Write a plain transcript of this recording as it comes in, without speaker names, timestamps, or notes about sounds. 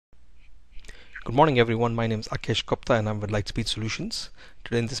Good morning everyone, my name is Akesh Gupta and I'm with Lightspeed Solutions.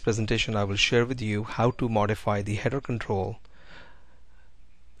 Today in this presentation I will share with you how to modify the header control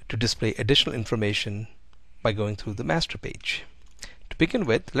to display additional information by going through the master page. To begin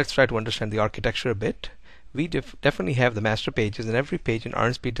with, let's try to understand the architecture a bit. We definitely have the master pages, and every page in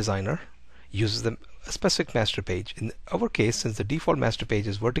RSP Designer uses a specific master page. In our case, since the default master page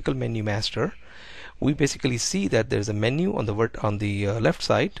is vertical menu master, we basically see that there's a menu on the left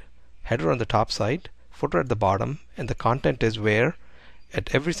side, header on the top side, footer at the bottom, and the content is where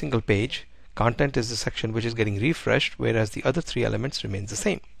at every single page content is the section which is getting refreshed, whereas the other three elements remain the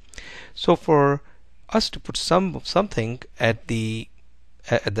same. So for us to put something at the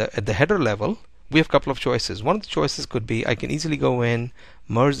header level, we have a couple of choices. One of the choices could be I can easily go in,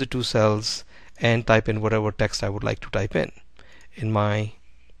 merge the two cells, and type in whatever text I would like to type in my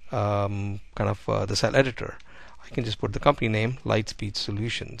the cell editor. I can just put the company name Lightspeed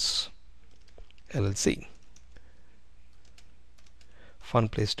Solutions LLC. Fun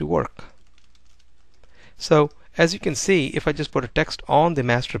place to work. So as you can see, if I just put a text on the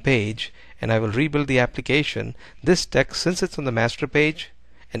master page and I will rebuild the application, this text, since it's on the master page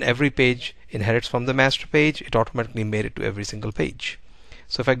and every page inherits from the master page, it automatically made it to every single page.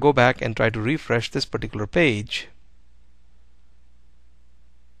 So if I go back and try to refresh this particular page,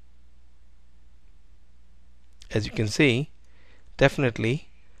 as you can see, definitely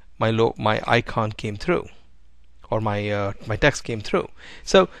my icon came through, or my text came through.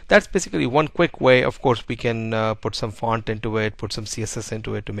 So that's basically one quick way. Of course, we can put some font into it, put some CSS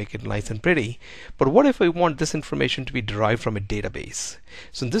into it to make it nice and pretty. But what if we want this information to be derived from a database?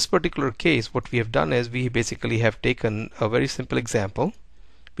 So in this particular case, what we have done is we basically have taken a very simple example.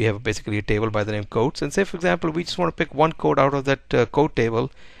 We have basically a table by the name codes, and say for example we just want to pick one code out of that code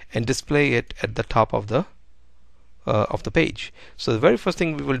table and display it at the top of the page. So the very first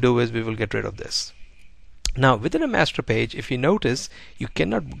thing we will do is we will get rid of this. Now within a master page, if you notice, you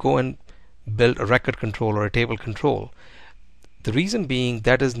cannot go and build a record control or a table control. The reason being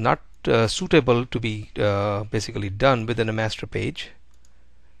that is not suitable to be basically done within a master page.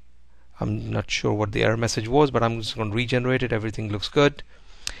 I'm not sure what the error message was, but I'm just going to regenerate it. Everything looks good.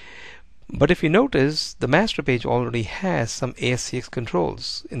 But if you notice, the master page already has some ASCX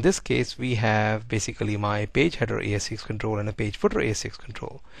controls. In this case, we have basically my page header ASCX control and a page footer ASCX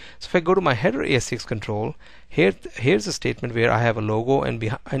control. So if I go to my header ASCX control, here's a statement where I have a logo, and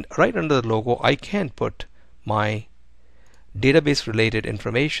right under the logo I can put my database related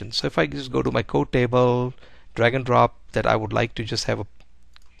information. So if I just go to my code table, drag and drop that I would like to just have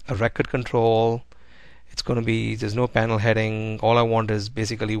a record control. It's going to be, there's no panel heading. All I want is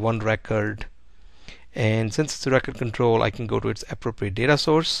basically one record. And since it's a record control, I can go to its appropriate data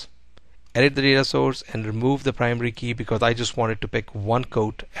source, edit the data source, and remove the primary key because I just wanted to pick one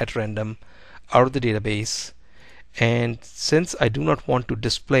code at random out of the database. And since I do not want to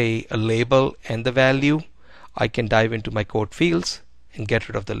display a label and the value, I can dive into my code fields and get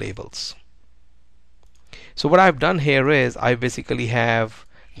rid of the labels. So what I've done here is I basically have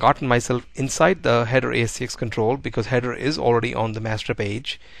gotten myself inside the header ASCX control because header is already on the master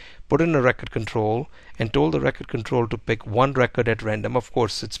page, put in a record control and told the record control to pick one record at random. Of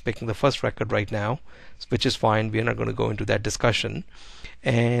course it's picking the first record right now, which is fine. We're not going to go into that discussion.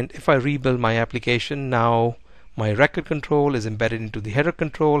 And if I rebuild my application, now my record control is embedded into the header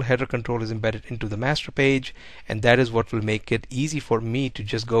control is embedded into the master page, and that is what will make it easy for me to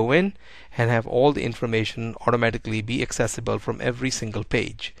just go in and have all the information automatically be accessible from every single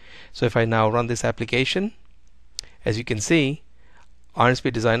page. So if I now run this application, as you can see,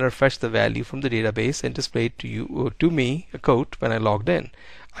 RSP Designer fetched the value from the database and displayed to me a code when I logged in.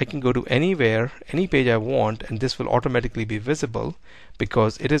 I can go to anywhere, any page I want, and this will automatically be visible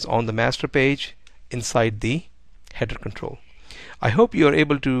because it is on the master page inside the header control. I hope you are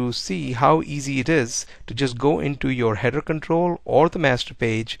able to see how easy it is to just go into your header control or the master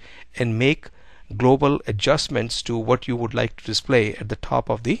page and make global adjustments to what you would like to display at the top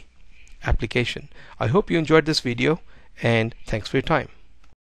of the application. I hope you enjoyed this video, and thanks for your time.